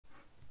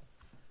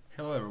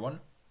Hello everyone.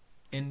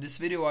 In this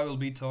video I will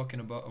be talking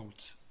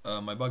about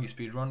my Buggy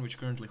speedrun, which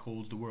currently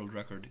holds the world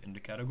record in the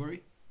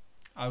category.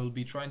 I will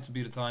be trying to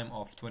beat a time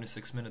of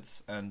 26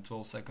 minutes and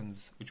 12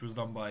 seconds, which was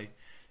done by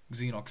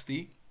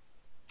XenoxD.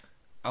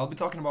 I'll be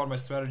talking about my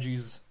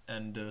strategies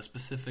and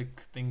specific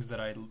things that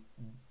I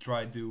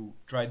tried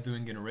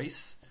doing in a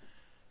race.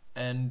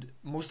 And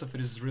most of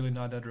it is really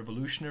not that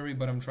revolutionary,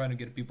 but I'm trying to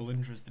get people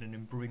interested in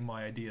improving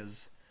my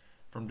ideas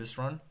from this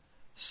run.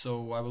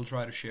 So I will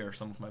try to share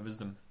some of my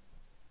wisdom.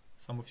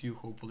 Some of you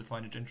hopefully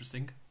find it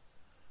interesting.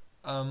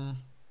 So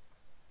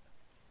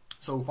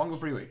Fungal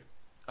Freeway.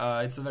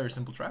 It's a very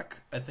simple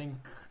track. I think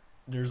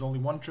there's only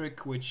one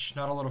trick which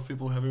not a lot of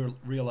people have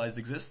realized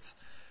exists.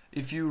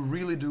 If you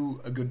really do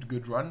a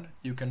good run,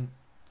 you can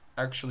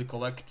actually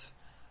collect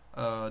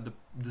the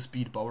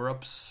speed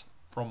power-ups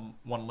from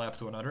one lap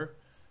to another.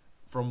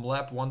 From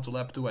lap 1 to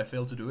lap 2 I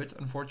failed to do it,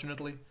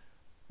 unfortunately,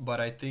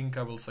 but I think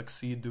I will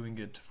succeed doing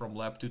it from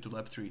lap 2 to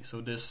lap 3.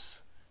 So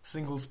this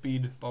single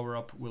speed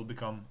power-up will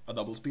become a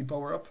double speed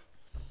power-up.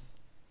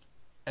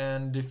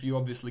 And if you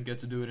obviously get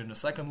to do it in a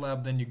second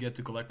lap, then you get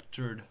to collect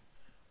third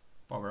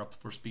power-up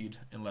for speed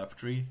in lap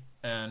 3.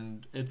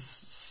 And it's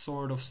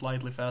sort of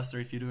slightly faster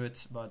if you do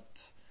it,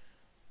 but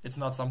it's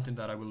not something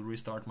that I will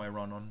restart my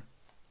run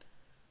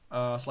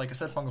on. So like I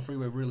said, Fungal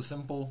Freeway, really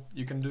simple.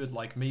 You can do it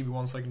like maybe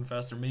 1 second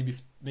faster, maybe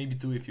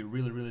 2 if you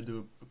really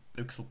do a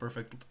pixel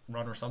perfect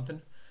run or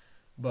something.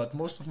 But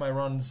most of my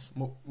runs,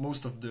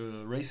 most of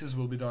the races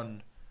will be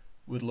done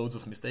with loads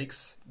of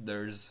mistakes.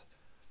 There's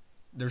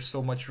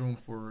so much room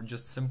for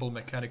just simple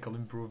mechanical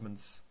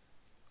improvements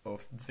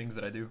of the things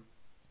that I do.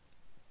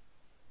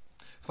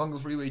 Fungal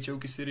Freeway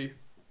Choky City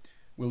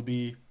will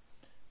be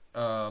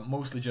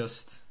mostly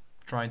just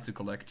trying to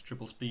collect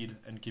triple speed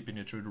and keeping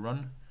it through the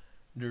run.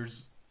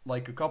 There's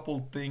like a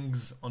couple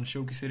things on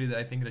Choky City that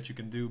I think that you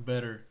can do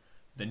better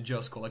than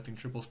just collecting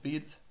triple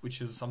speed,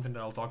 which is something that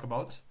I'll talk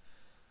about.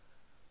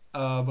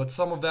 But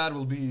some of that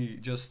will be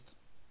just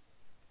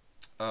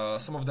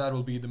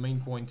the main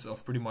points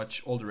of pretty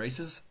much all the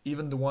races,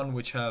 even the one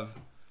which have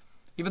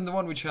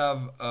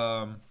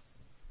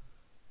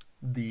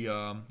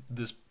the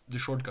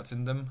shortcuts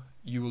in them.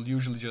 You will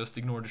usually just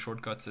ignore the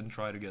shortcuts and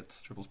try to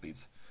get triple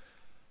speeds.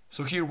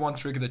 So here, one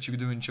trick that you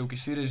do in Choky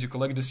City is you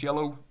collect this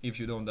yellow. If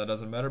you don't, that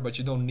doesn't matter, but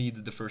you don't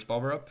need the first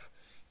power up.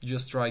 You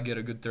just try get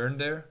a good turn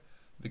there,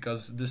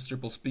 because this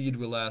triple speed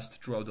will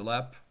last throughout the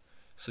lap.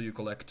 So you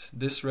collect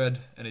this red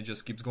and it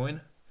just keeps going.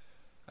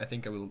 I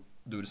think I will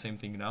do the same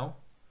thing now.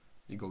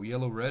 You go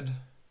yellow, red,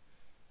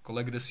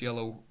 collect this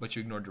yellow, but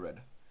you ignore the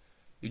red.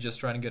 You just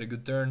try to get a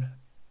good turn,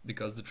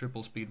 because the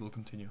triple speed will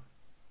continue.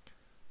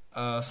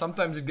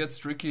 Sometimes it gets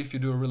tricky if you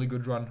do a really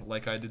good run,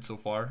 like I did so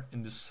far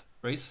in this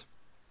race.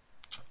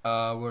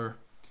 Where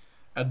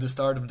at the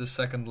start of the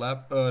second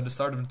lap, the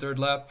start of the third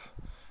lap,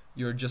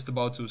 you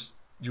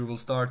will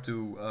start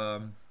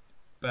to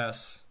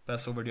pass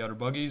over the other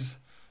buggies,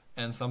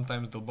 and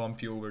sometimes they'll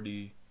bump you over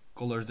the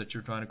colors that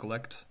you're trying to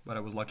collect. But I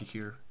was lucky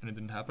here, and it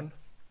didn't happen.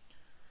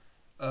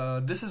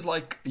 This is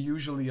like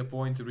usually a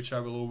point at which I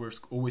will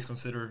always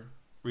consider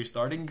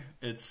restarting.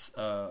 It's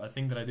a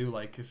thing that I do.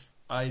 Like if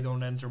I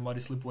don't enter Muddy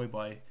Slipway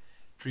by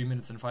 3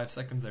 minutes and 5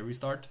 seconds, I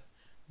restart.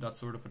 That's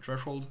sort of a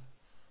threshold.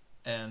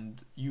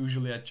 And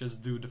usually I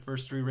just do the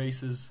first 3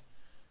 races,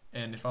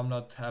 and if I'm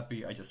not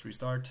happy I just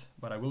restart,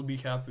 but I will be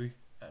happy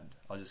and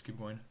I'll just keep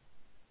going.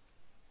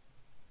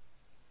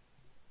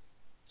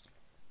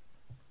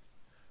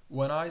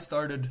 When I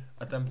started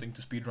attempting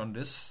to speedrun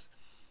this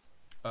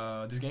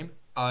game,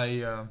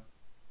 I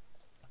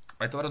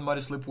thought that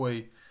Muddy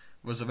Slipway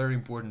was a very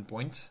important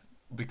point,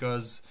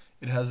 because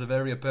it has a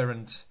very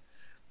apparent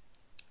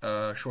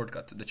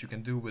shortcut that you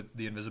can do with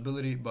the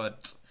invisibility,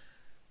 but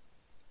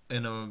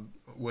in a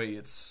way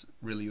it's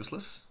really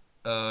useless.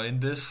 In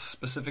this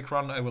specific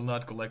run I will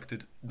not collect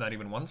it, not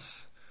even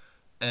once,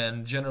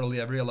 and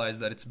generally I've realized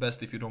that it's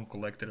best if you don't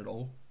collect it at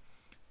all.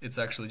 It's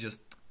actually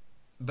just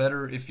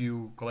better if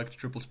you collect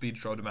triple speed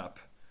throughout the map.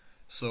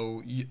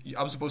 So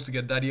I'm supposed to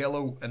get that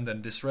yellow and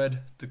then this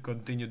red to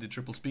continue the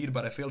triple speed,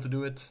 but I failed to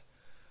do it.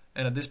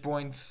 And at this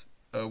point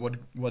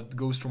what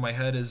goes through my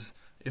head is,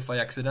 if I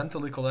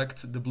accidentally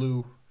collect the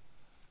blue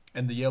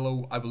and the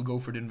yellow, I will go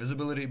for the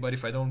invisibility, but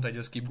if I don't, I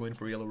just keep going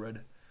for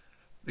yellow-red.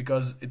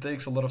 Because it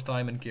takes a lot of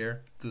time and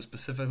care to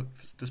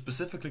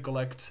specifically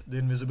collect the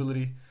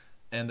invisibility,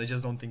 and I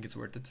just don't think it's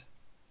worth it.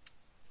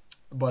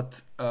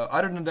 But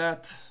other than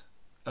that,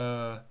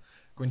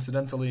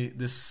 coincidentally,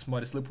 this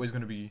Muddy Slipway is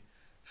going to be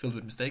filled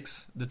with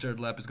mistakes. The third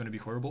lap is going to be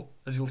horrible,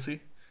 as you'll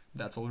see.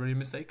 That's already a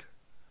mistake.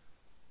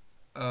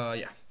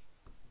 Yeah.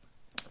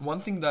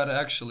 One thing that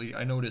actually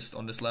I noticed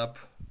on this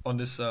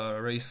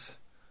race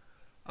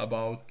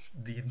about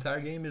the entire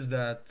game is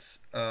that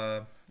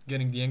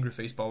getting the Angry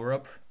Face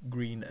power-up,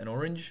 green and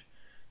orange,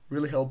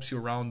 really helps you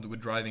around with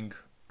driving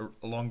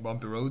along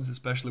bumpy roads,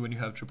 especially when you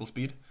have triple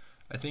speed.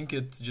 I think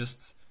it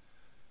just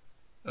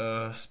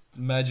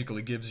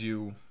magically gives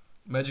you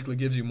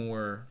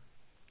more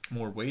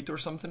weight or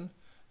something,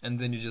 and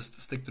then you just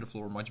stick to the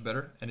floor much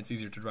better, and it's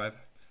easier to drive.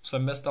 So I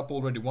messed up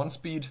already one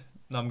speed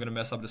Now I'm gonna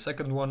mess up the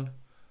second one,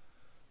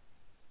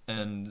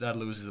 and that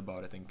loses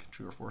about, I think,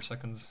 3 or 4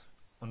 seconds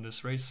on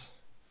this race.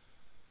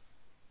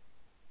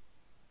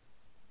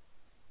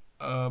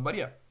 But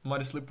yeah,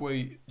 Mighty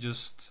Slipway,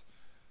 just,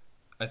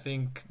 I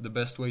think the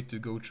best way to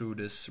go through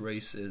this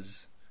race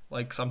is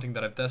like something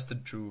that I've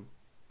tested through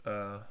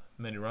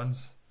many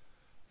runs.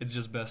 It's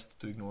just best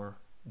to ignore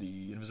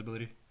the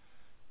invisibility.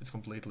 It's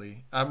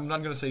completely, I'm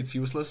not gonna say it's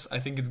useless. I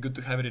think it's good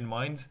to have it in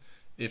mind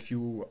if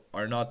you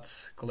are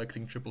not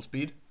collecting triple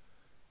speed,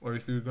 or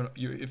if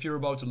you're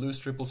about to lose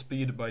triple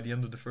speed by the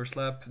end of the first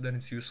lap, then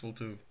it's useful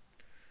to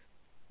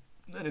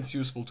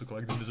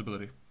collect the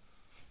invisibility.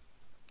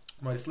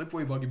 Mighty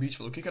Slipway, Buggy Beach,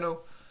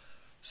 Velokikano.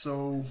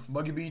 So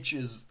Buggy Beach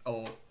is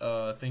a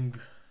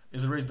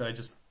race that I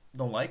just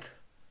don't like.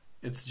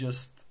 It's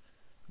just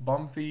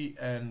bumpy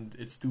and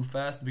it's too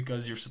fast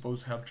because you're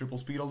supposed to have triple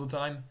speed all the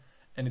time,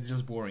 and it's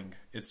just boring.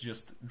 It's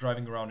just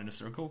driving around in a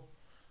circle.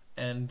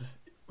 And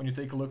when you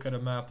take a look at a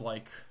map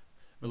like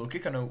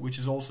Velokikano, which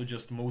is also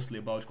just mostly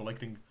about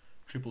collecting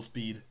triple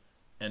speed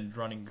and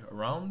driving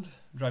around,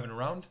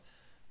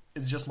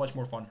 it's just much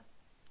more fun.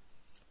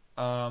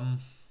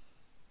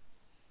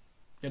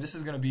 Yeah, this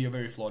is gonna be a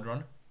very flawed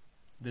run.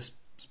 This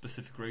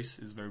specific race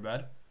is very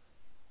bad.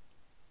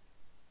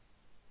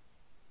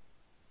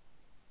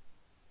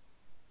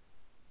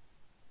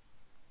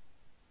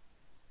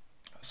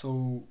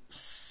 So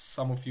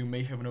some of you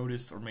may have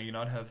noticed or may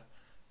not have,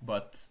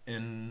 but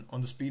on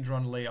the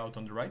speedrun layout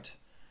on the right,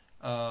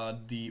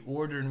 the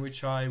order in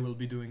which I will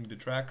be doing the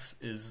tracks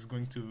is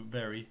going to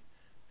vary,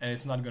 and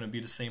it's not going to be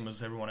the same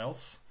as everyone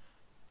else.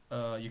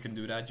 You can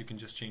do that. You can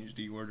just change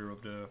the order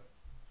of the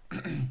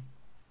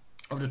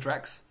of the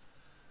tracks.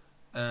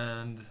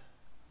 And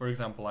for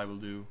example, I will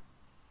do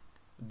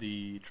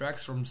the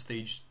tracks from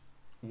stage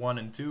 1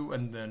 and 2,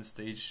 and then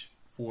stage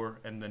 4,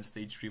 and then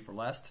stage 3 for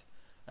last.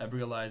 I've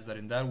realized that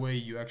in that way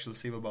you actually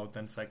save about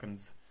 10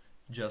 seconds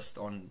just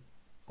on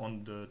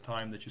the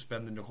time that you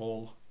spend in the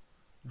hole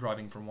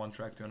driving from one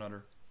track to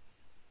another.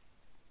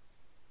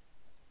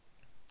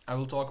 I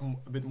will talk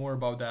a bit more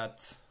about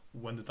that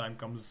when the time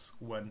comes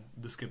when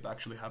the skip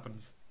actually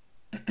happens,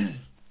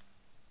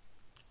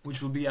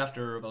 which will be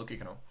after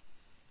Velokikano.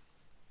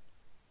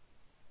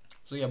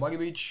 So yeah, Buggy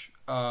Beach,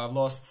 I've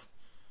lost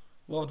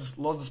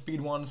the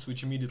speed once,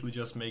 which immediately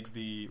just makes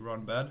the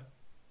run bad.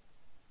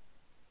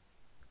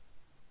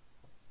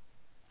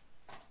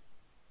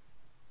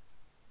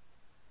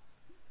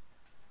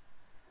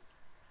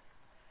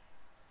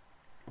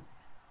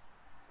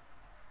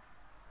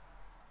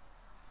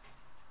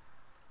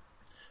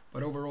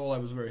 But overall, I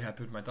was very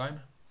happy with my time.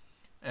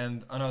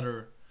 And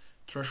another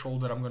threshold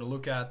that I'm going to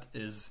look at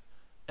is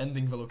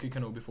ending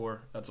Velokikano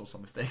before, that's also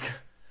a mistake,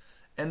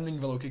 ending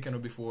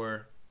Velokikano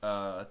before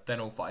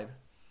 10:05.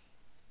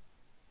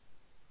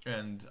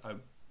 And I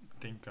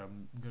think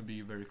I'm going to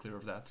be very clear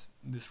of that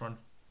in this run.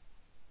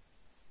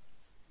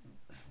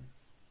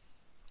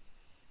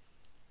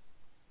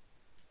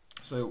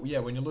 So yeah,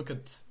 when you look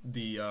at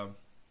the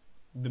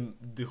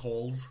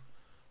holes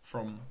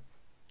from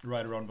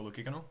right around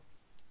Velokikano,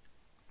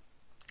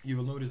 you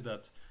will notice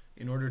that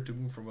in order to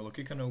move from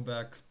Velokikano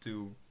back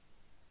to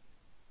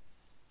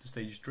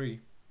stage 3,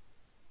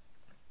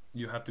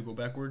 you have to go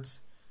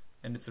backwards,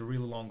 and it's a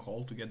really long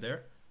haul to get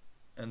there,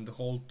 and the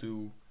haul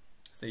to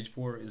stage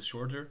 4 is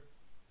shorter,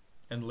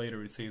 and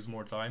later it saves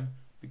more time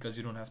because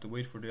you don't have to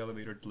wait for the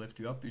elevator to lift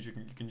you up. You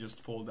can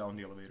just fall down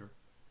the elevator.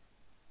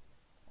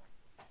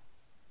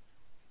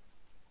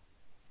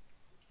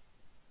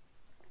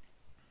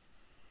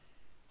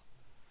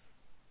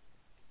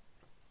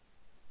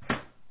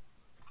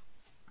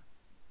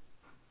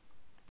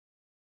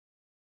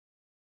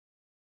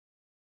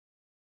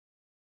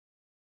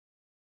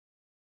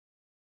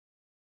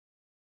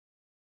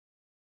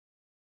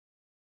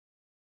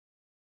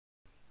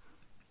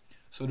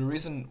 So the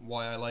reason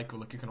why I like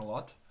Velokikano a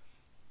lot,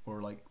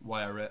 or like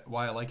why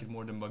I like it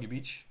more than Buggy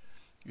Beach,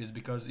 is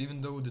because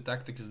even though the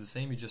tactic is the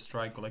same, you just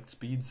try and collect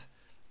speeds,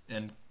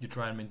 and you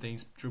try and maintain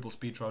triple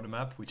speed throughout the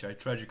map, which I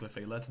tragically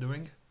fail at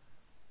doing.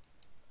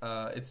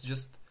 It's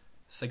just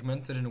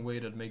segmented in a way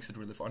that makes it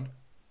really fun.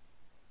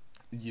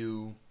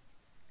 You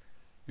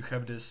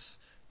have this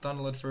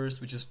tunnel at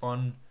first, which is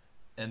fun,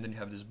 and then you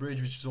have this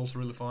bridge, which is also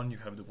really fun. You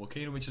have the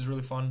volcano, which is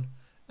really fun,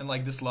 and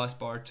like this last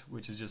part,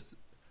 which is just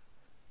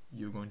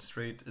you going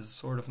straight, is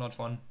sort of not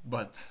fun,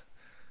 but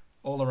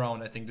all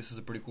around I think this is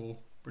a pretty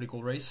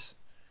cool race,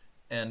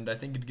 and I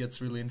think it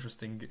gets really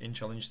interesting in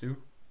Challenge 2,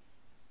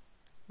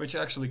 which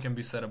actually can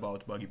be said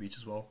about Buggy Beach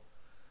as well.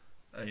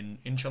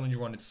 In Challenge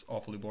 1 it's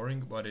awfully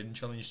boring, but in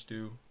Challenge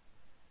 2,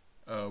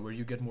 where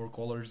you get more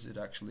colors, it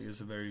actually is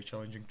a very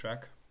challenging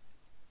track.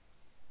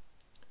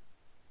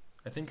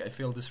 I think I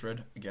failed this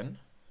red again.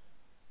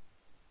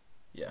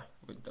 Yeah,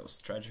 that was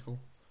tragical.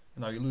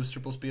 And now you lose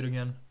triple speed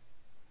again.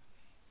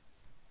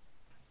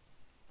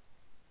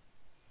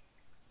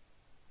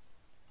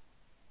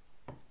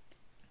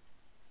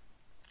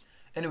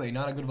 Anyway,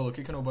 not a good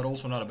Velokikano, but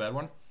also not a bad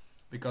one,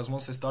 because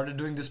once I started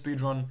doing this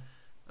speedrun,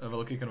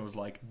 Velokikano was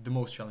like the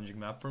most challenging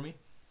map for me.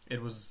 It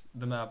was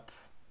the map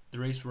the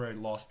race where I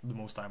lost the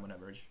most time on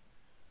average.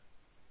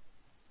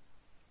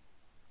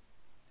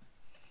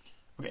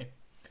 Okay,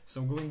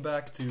 so going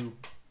back to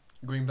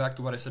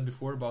what I said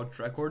before about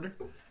track order.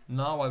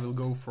 Now I will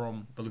go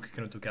from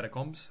Belukikino to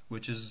Catacombs,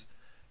 which is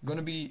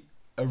gonna be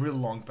a real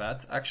long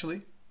path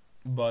actually,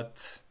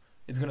 but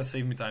it's gonna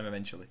save me time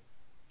eventually.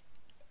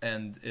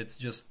 And it's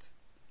just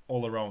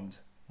all around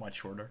much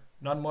shorter.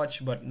 Not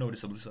much, but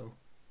noticeably so.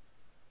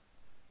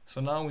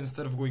 So now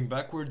instead of going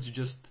backwards, you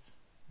just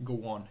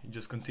go on. You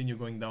just continue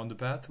going down the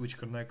path, which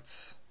will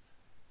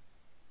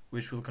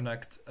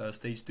connect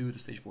stage 2 to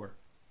stage 4.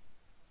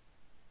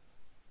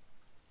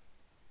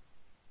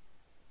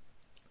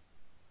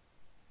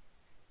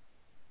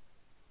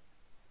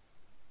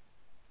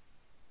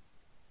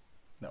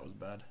 That was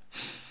bad.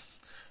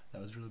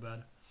 That was really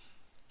bad.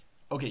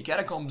 Okay,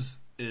 Catacombs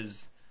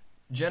is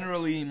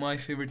generally my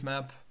favorite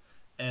map,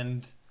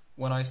 and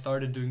when I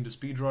started doing the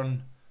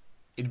speedrun,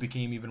 it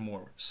became even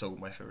more so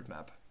my favorite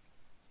map.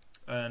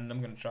 And I'm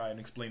gonna try and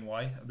explain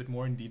why a bit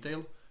more in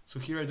detail. So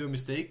here I do a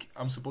mistake.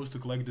 I'm supposed to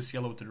collect this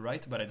yellow to the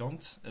right, but I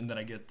don't, and then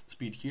I get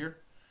speed here,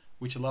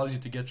 which allows you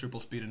to get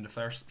triple speed in the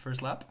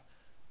first lap,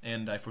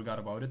 and I forgot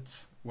about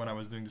it when I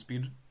was doing the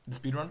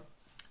speedrun.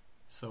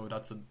 So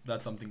that's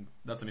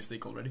a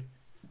mistake already.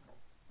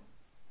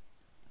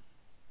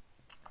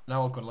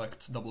 Now I'll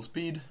collect double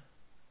speed,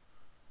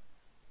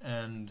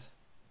 and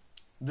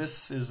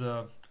this is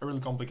a really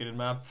complicated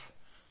map,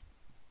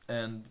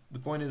 and the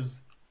point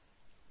is,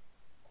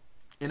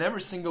 in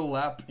every single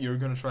lap you're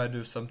gonna try to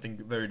do something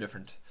very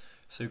different.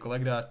 So you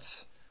collect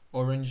that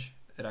orange,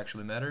 it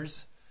actually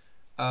matters,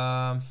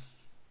 and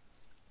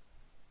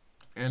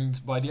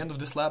by the end of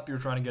this lap you're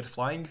trying to get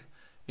flying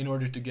in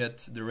order to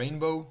get the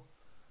rainbow,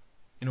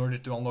 in order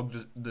to unlock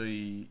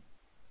the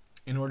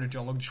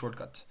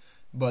shortcut.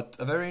 But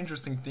a very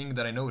interesting thing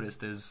that I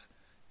noticed is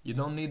you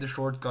don't need the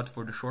shortcut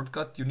for the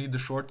shortcut. You need the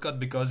shortcut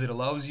because it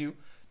allows you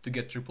to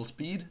get triple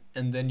speed,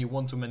 and then you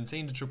want to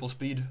maintain the triple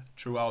speed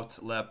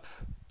throughout lap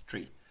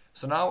 3.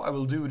 So now I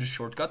will do the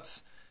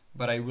shortcuts,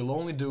 but I will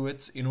only do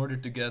it in order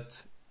to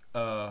get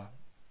a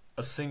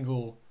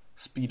single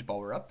speed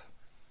power up,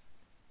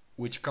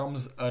 which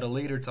comes at a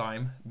later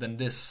time than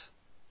this.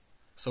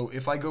 So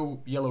if I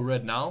go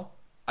yellow-red now,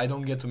 I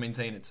don't get to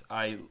maintain it.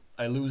 I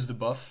lose the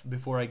buff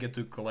before I get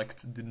to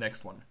collect the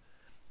next one.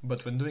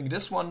 But when doing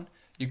this one,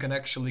 you can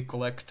actually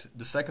collect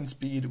the second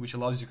speed, which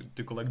allows you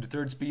to collect the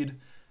third speed,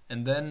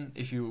 and then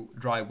if you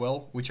drive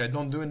well, which I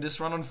don't do in this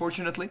run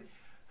unfortunately,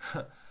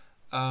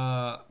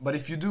 but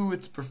if you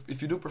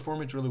do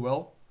perform it really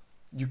well,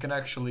 you can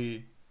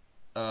actually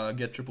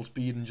get triple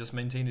speed and just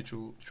maintain it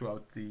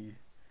throughout the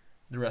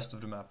rest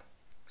of the map.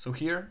 So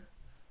here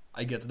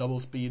I get double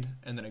speed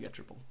and then I get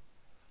triple.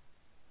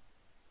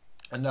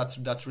 And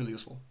that's really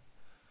useful.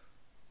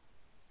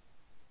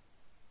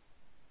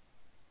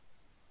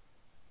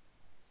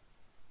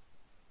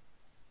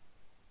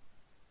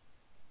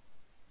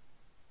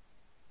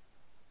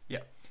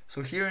 Yeah.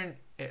 So here,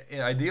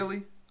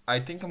 ideally,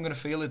 I think I'm gonna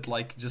fail it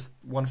like just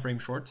 1 frame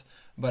short.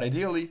 But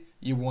ideally,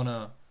 you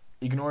wanna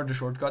ignore the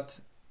shortcut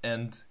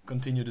and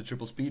continue the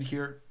triple speed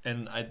here.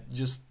 And I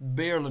just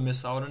barely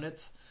miss out on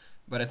it.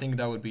 But I think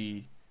that would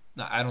be.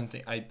 No, I don't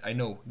think. I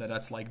know that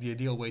that's like the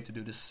ideal way to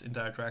do this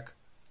entire track.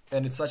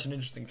 And it's such an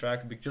interesting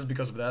track just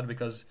because of that,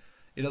 because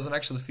it doesn't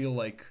actually feel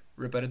like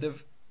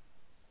repetitive,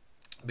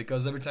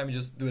 because every time you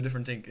just do a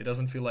different thing, it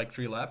doesn't feel like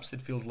 3 laps,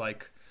 it feels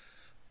like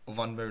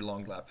one very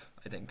long lap,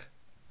 I think.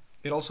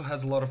 It also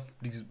has a lot of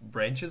these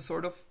branches,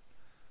 sort of,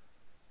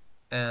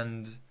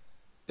 and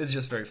it's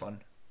just very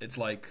fun. It's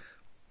like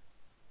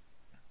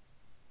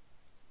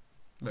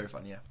very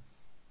fun, yeah.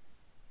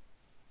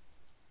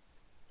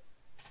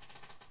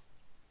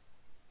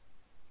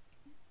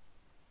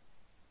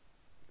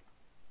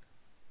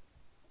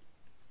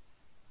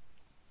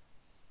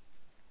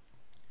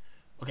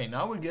 Okay,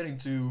 now we're getting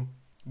to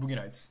Boogie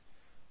Nights.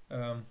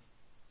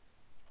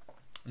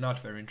 Not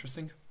very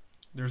interesting.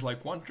 There's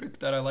like one trick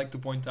that I like to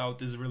point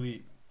out is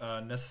really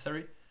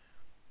necessary.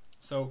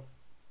 So,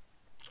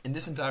 in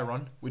this entire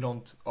run, we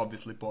don't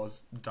obviously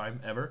pause the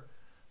time ever.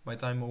 My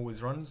time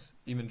always runs,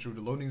 even through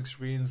the loading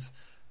screens,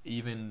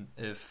 even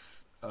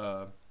if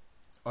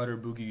other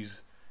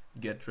boogies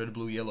get red,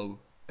 blue, yellow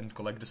and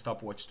collect the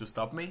stopwatch to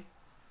stop me.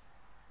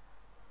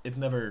 We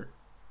never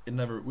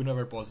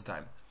pause the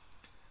time.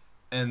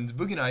 And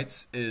Boogie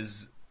Nights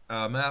is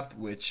a map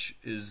which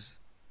is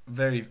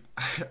very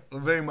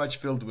very much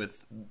filled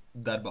with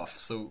that buff.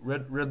 So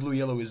red, blue,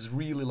 yellow is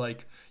really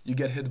like you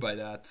get hit by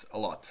that a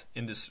lot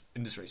in this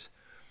race.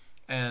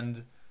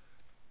 And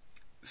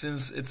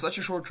since it's such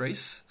a short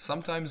race,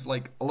 sometimes,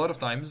 like a lot of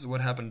times,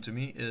 what happened to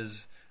me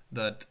is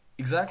that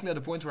exactly at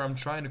the point where I'm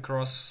trying to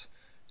cross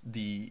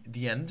the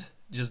end,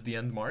 just the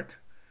end mark,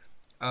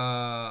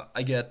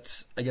 I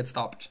get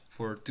stopped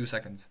for 2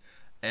 seconds.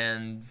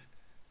 And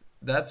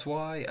that's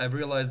why I've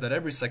realized that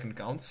every second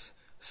counts.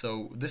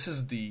 So this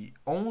is the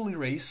only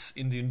race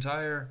in the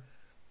entire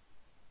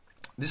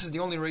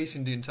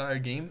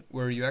game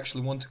where you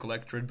actually want to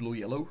collect red, blue,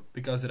 yellow,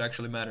 because it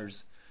actually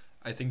matters.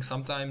 I think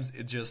sometimes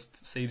it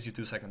just saves you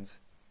 2 seconds.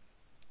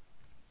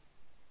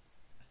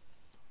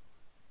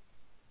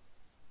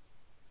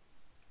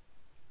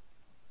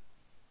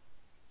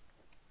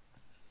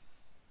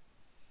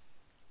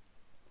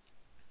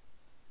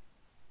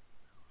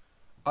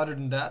 Other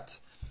than that,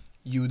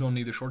 you don't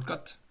need a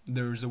shortcut.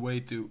 There's a way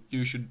to,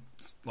 you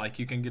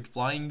can get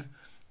flying,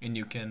 and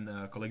you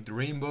can collect the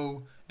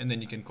rainbow, and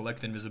then you can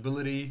collect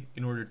invisibility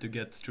in order to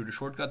get through the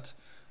shortcut.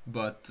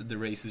 But the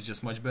race is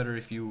just much better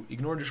if you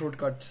ignore the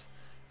shortcut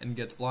and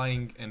get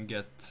flying and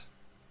get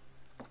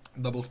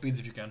double speeds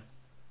if you can.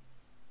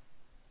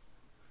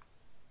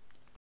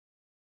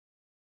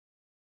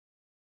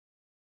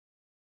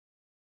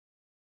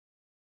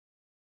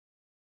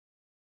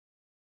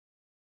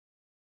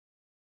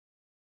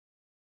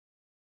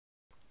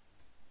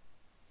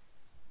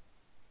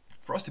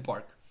 Frosty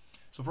Park.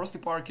 So Frosty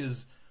Park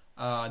is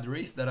the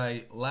race that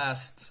I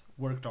last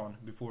worked on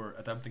before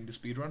attempting the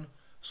speedrun.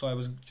 So I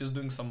was just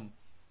doing some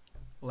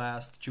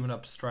last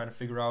tune-ups, trying to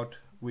figure out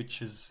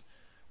which is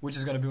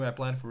going to be my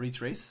plan for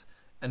each race.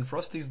 And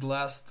Frosty is the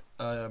last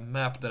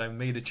map that I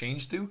made a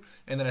change to,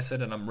 and then I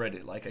said that I'm ready,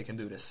 like I can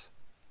do this.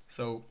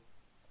 So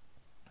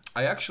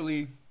I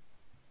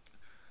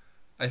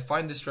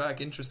find this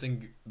track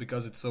interesting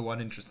because it's so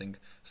uninteresting.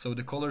 So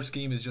the color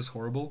scheme is just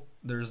horrible.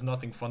 There's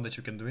nothing fun that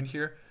you can do in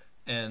here,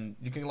 and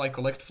you can like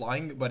collect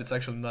flying, but it's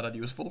actually not that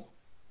useful.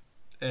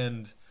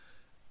 And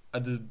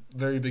at the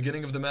very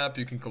beginning of the map,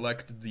 you can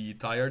collect the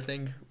tire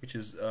thing, which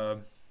is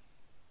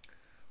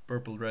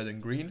purple, red,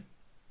 and green,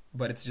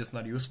 but it's just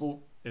not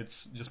useful. It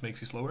just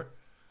makes you slower.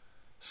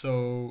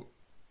 So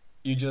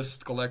you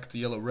just collect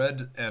yellow,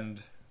 red,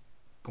 and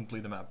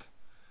complete the map.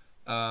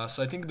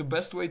 So I think the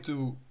best way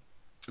to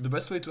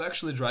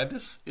actually drive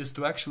this is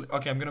to actually...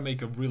 Okay, I'm gonna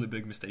make a really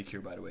big mistake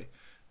here, by the way.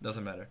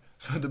 Doesn't matter.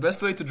 So the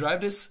best way to drive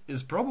this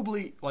is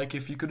probably, like,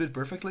 if you could do it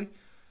perfectly,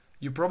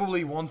 you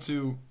probably want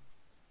to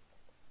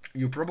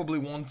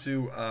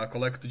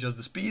collect just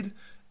the speed,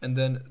 and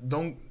then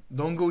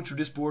don't go through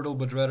this portal,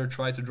 but rather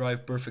try to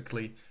drive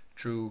perfectly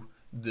through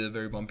the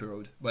very bumpy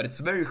road. But it's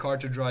very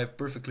hard to drive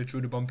perfectly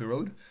through the bumpy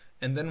road,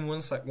 and then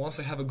once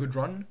I have a good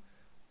run,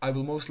 I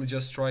will mostly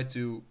just try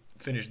to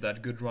finish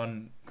that good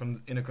run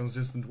in a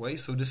consistent way.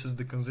 So this is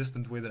the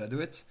consistent way that I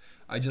do it.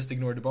 I just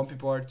ignore the bumpy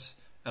parts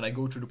and I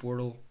go through the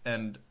portal,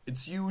 and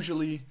it's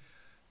usually,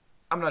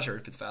 I'm not sure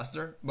if it's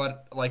faster,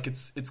 but like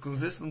it's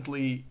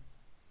consistently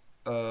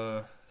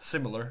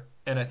similar,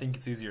 and I think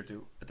it's easier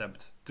to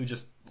attempt to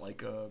just like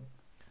to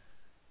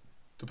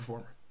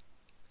perform.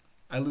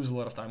 I lose a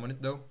lot of time on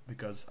it though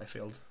because I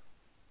failed,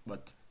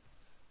 but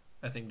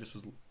I think this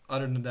was,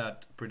 other than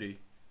that, pretty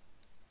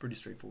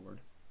straightforward.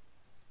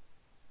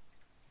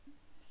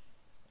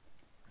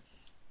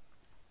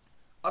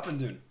 Up and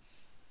Down.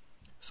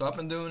 So Up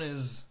and Down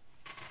is,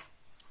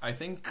 I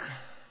think,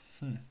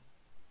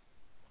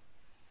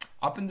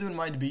 Up and Down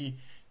might be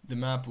the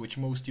map which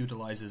most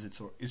utilizes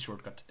its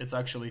shortcut. It's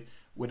actually,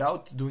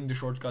 without doing the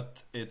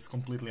shortcut, it's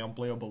completely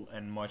unplayable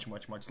and much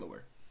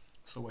slower.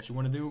 So what you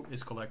want to do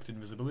is collect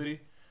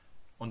invisibility.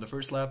 On the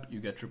first lap, you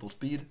get triple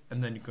speed,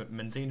 and then you could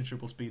maintain the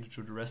triple speed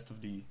through the rest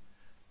of the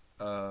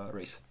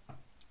race.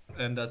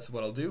 And that's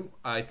what I'll do.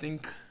 I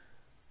think...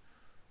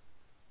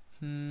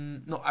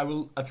 no, I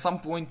will at some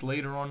point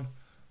later on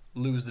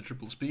lose the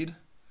triple speed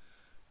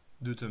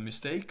due to a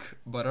mistake,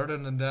 but other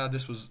than that,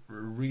 this was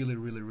really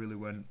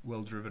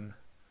well driven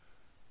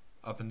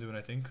Up and Down,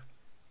 I think.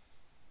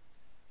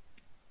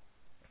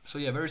 So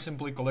yeah, very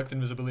simply collect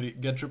invisibility,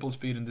 get triple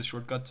speed in this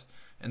shortcut,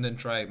 and then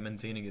try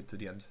maintaining it to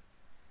the end.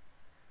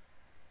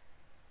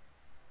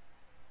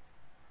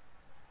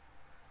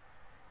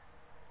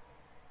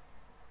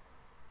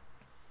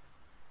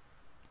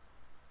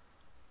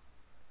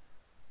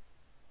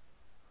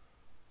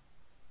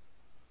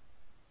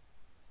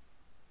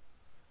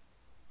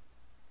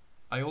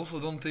 I also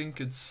don't think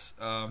it's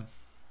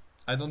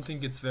I don't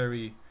think it's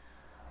very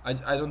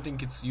I don't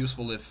think it's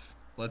useful if,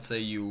 let's say,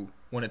 you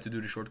wanted to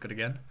do the shortcut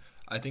again.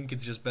 I think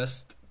it's just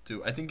best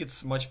to, I think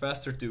it's much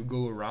faster to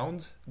go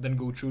around than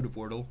go through the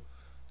portal,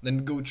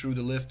 then go through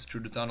the lift,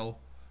 through the tunnel,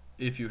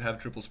 if you have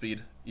triple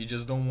speed. You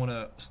just don't want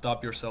to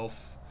stop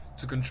yourself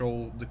to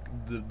control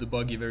the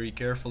buggy very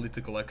carefully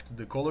to collect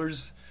the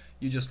colors.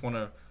 You just want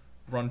to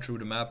run through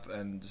the map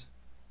and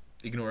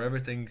ignore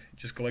everything,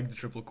 just collect the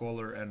triple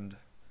color and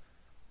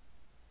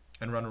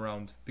run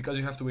around, because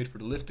you have to wait for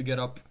the lift to get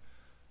up,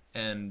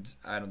 and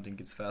I don't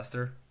think it's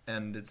faster,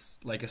 and it's,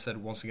 like I said,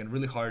 once again,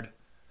 really hard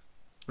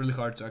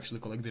to actually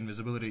collect the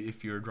invisibility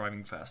if you're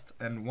driving fast.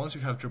 And once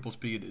you have triple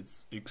speed,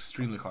 it's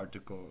extremely hard to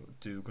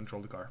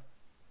control the car.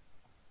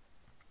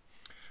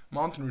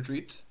 Mountain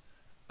Retreat,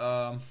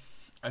 I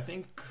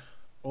think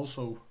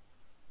also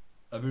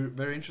a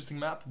very interesting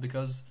map,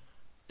 because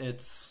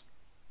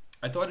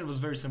I thought it was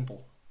very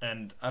simple,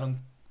 and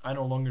I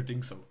no longer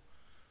think so.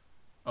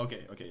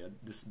 Okay, yeah,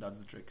 that's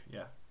the trick.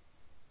 Yeah,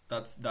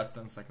 that's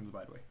 10 seconds,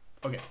 by the way.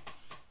 Okay,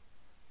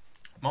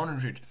 Mountain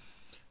Retreat.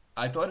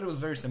 I thought it was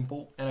very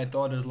simple, and I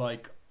thought there's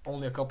like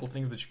only a couple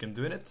things that you can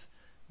do in it,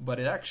 but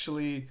it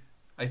actually,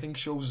 I think,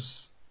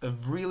 shows a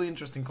really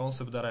interesting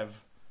concept that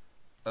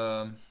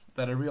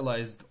I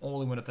realized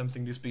only when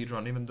attempting this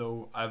speedrun, even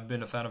though I've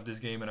been a fan of this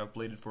game and I've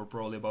played it for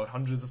probably about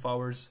hundreds of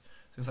hours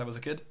since I was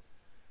a kid.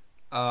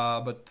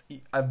 But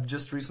I've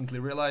just recently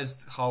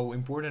realized how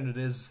important it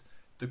is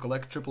to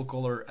collect triple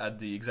color at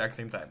the exact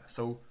same time.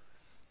 So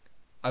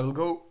I will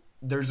go.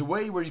 There's a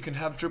way where you can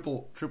have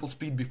triple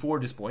speed before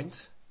this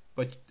point,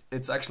 but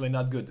it's actually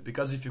not good,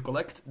 because if you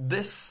collect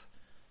this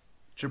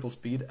triple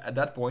speed at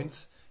that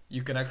point,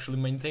 you can actually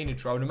maintain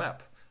it throughout the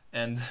map.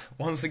 And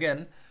once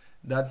again,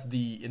 that's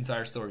the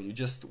entire story. You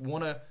just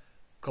want to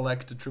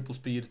collect the triple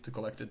speed to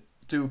collect it,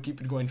 to keep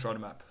it going throughout the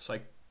map. So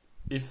like,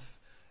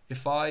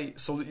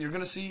 so you're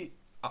gonna see,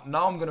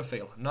 now I'm gonna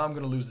fail. Now I'm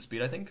gonna lose the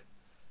speed, I think.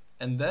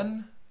 And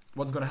then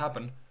what's gonna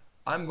happen?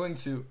 I'm going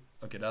to,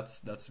 okay,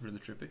 that's really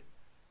trippy.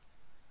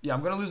 Yeah,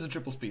 I'm gonna lose the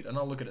triple speed, and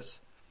now look at this.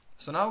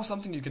 So now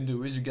something you can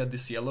do is you get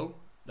this yellow,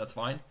 that's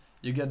fine.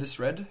 You get this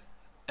red,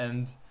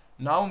 and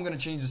now I'm gonna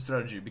change the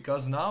strategy,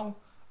 because now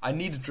I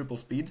need a triple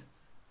speed,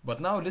 but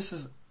now this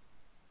is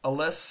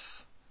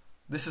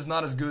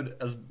not as good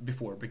as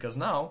before, because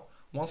now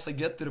once I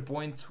get to the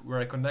point where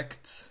I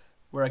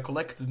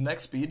collect the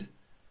next speed,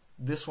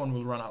 this one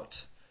will run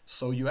out.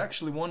 So you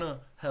actually wanna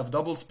have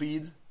double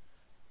speed,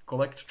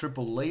 collect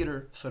triple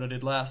later, so that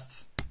it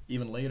lasts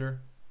even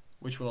later,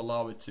 which will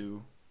allow it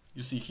to.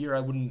 You see here,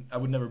 I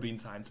would never be in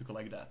time to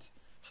collect that,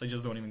 so I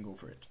just don't even go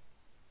for it.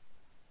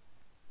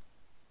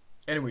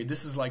 Anyway,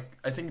 this is like,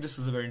 I think this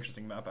is a very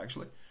interesting map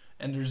actually,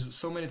 and there's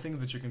so many things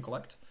that you can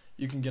collect.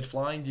 You can get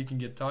flying, you can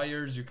get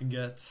tires, you can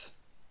get.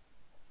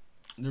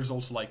 There's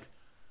also like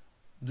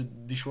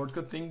the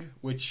shortcut thing,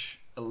 which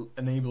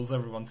enables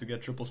everyone to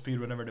get triple speed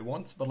whenever they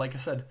want. But like I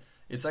said,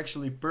 it's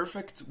actually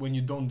perfect when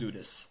you don't do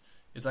this.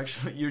 It's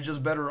actually, you're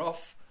just better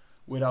off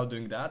without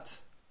doing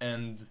that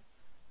and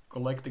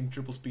collecting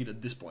triple speed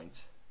at this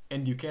point.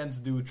 And you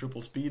can't do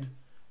triple speed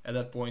at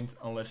that point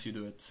unless you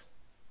do it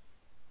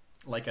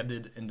like I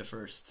did in the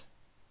first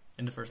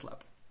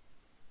lap.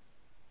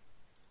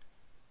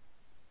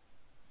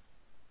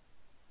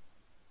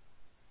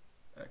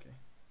 Okay.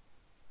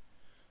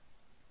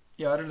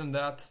 Yeah, other than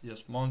that,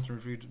 yes, mountain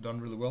retreat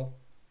done really well.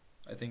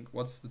 I think,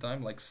 what's the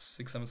time? Like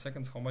 6-7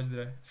 seconds? How much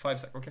did I? 5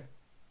 seconds. Okay.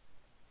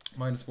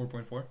 Minus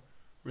 4.4.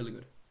 Really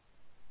good.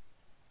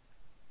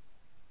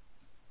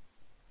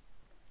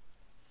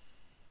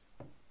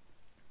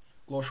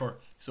 Glowshore.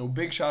 So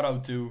big shout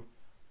out to,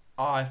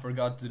 I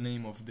forgot the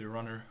name of the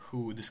runner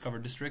who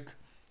discovered this trick,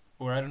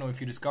 or I don't know if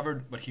he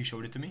discovered, but he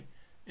showed it to me.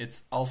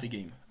 It's Alfie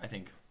Game, I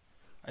think.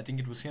 I think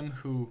it was him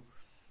who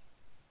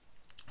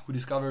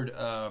discovered,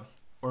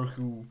 or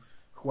who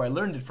I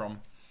learned it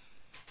from,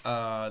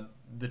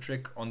 the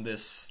trick on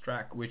this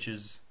track, which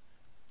is,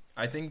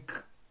 I think,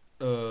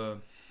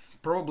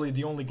 probably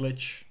the only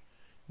glitch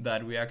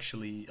that we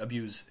actually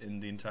abuse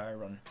in the entire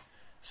run.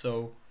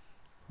 So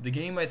the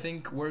game, I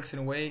think, works in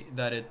a way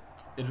that it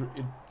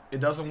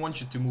doesn't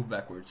want you to move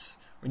backwards.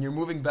 When you're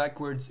moving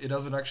backwards, it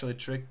doesn't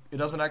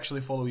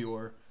actually follow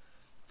your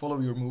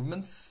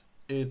movements.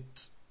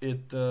 It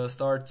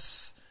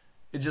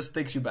just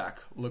takes you back.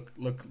 Look,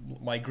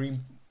 my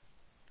green.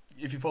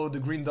 If you follow the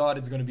green dot,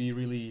 it's gonna be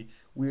really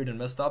weird and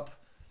messed up.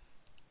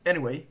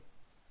 Anyway,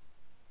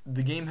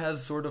 the game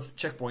has sort of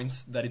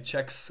checkpoints that it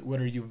checks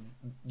whether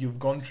you've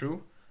gone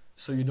through,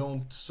 so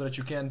that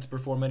you can't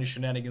perform any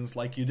shenanigans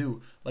like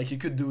you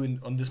could do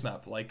on this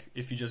map. Like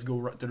if you just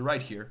go to the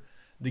right here,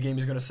 the game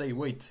is gonna say,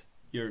 wait,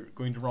 you're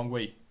going the wrong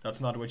way.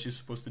 That's not what you're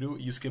supposed to do.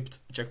 You skipped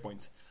a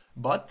checkpoint.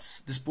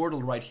 But this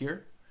portal right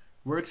here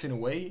works in a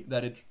way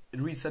that it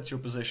resets your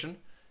position,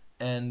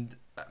 and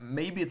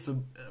maybe it's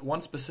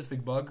one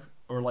specific bug,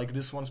 or like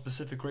this one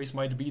specific race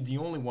might be the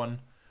only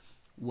one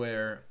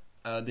where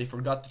they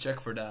forgot to check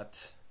for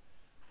that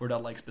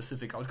like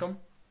specific outcome.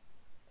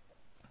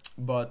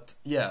 But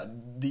yeah,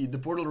 the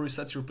portal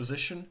resets your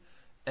position,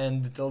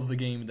 and it tells the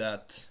game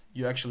that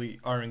you actually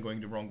aren't going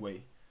the wrong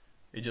way.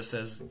 It just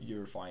says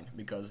you're fine,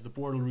 because the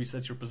portal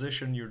resets your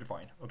position, you're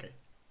fine. Okay.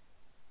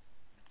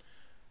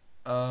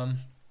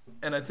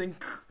 And I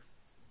think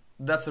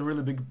that's a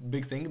really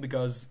big thing,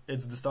 because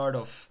it's the start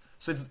of,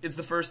 so it's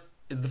the first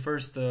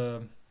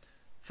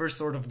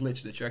sort of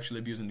glitch that you actually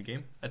abuse in the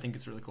game. I think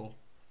it's really cool.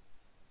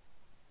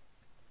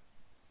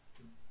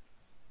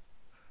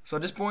 So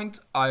at this point,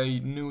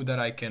 I knew that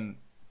I can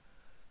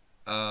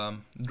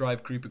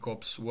drive creepy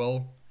cops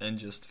well and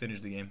just finish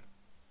the game.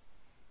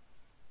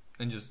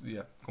 And just,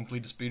 yeah,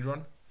 complete the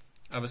speedrun.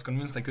 I was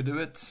convinced I could do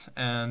it,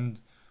 and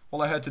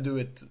all I had to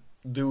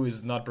do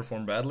is not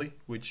perform badly,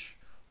 which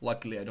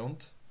luckily I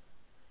don't.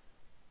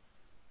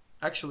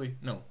 Actually,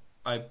 no,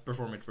 I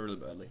perform it really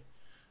badly.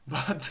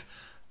 But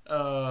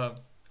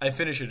I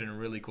finish it in a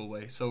really cool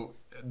way. So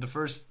the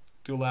first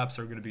 2 laps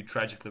are going to be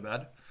tragically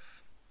bad.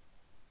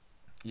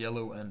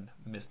 Yellow and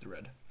missed the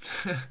red.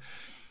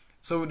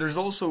 So there's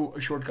also a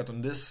shortcut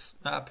on this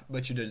map,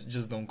 but you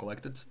just don't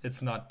collect it.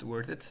 It's not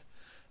worth it,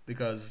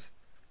 because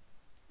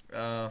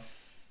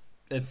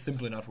it's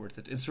simply not worth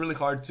it. It's really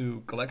hard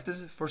to collect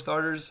it, for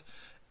starters,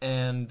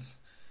 and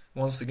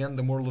once again,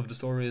 the moral of the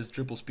story is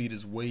triple speed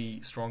is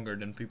way stronger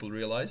than people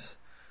realize,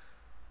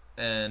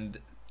 and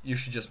you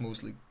should just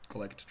mostly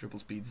collect triple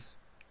speeds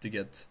to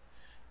get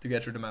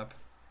through the map.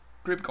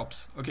 Creep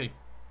cops. Okay.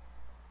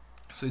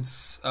 So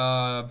it's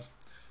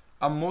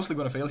I'm mostly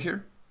gonna fail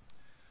here.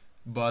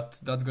 But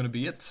that's gonna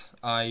be it.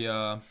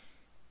 I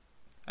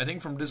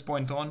think from this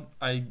point on,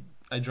 I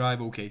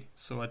drive okay.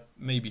 So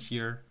maybe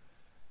here,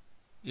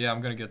 yeah,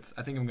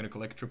 I think I'm gonna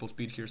collect triple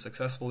speed here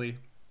successfully,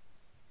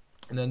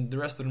 and then the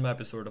rest of the map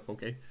is sort of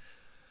okay.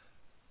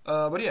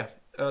 But yeah,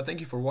 thank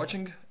you for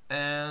watching,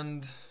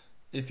 and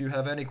if you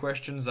have any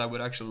questions, I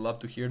would actually love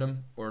to hear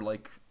them, or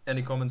like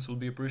any comments will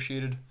be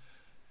appreciated.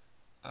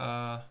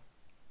 I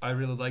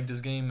really like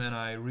this game, and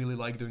I really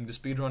like doing the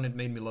speedrun. It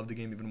made me love the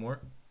game even more.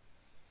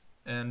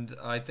 And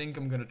I think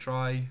I'm gonna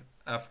try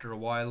after a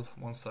while,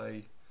 once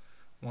I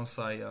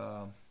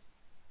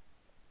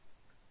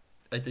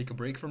take a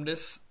break from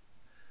this.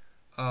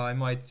 I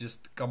might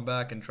just come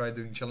back and try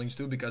doing challenge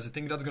 2, because I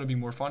think that's gonna be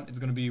more fun. It's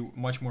gonna be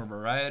much more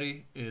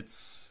variety.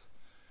 It's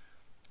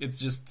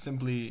just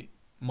simply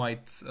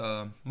might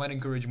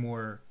encourage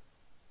more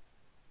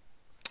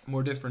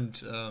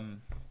different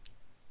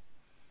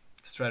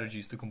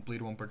strategies to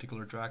complete one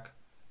particular track.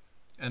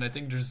 And I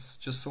think there's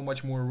just so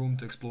much more room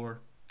to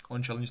explore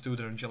on challenge 2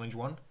 than on challenge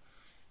 1.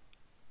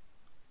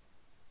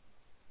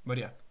 But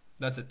yeah,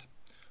 that's it.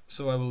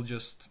 So I will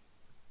just,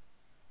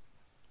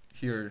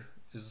 here's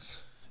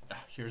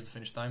the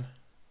finish time,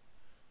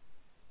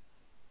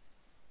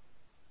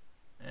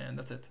 and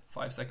that's it.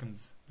 5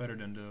 seconds better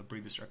than the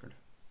previous record.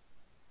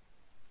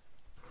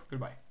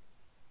 Goodbye.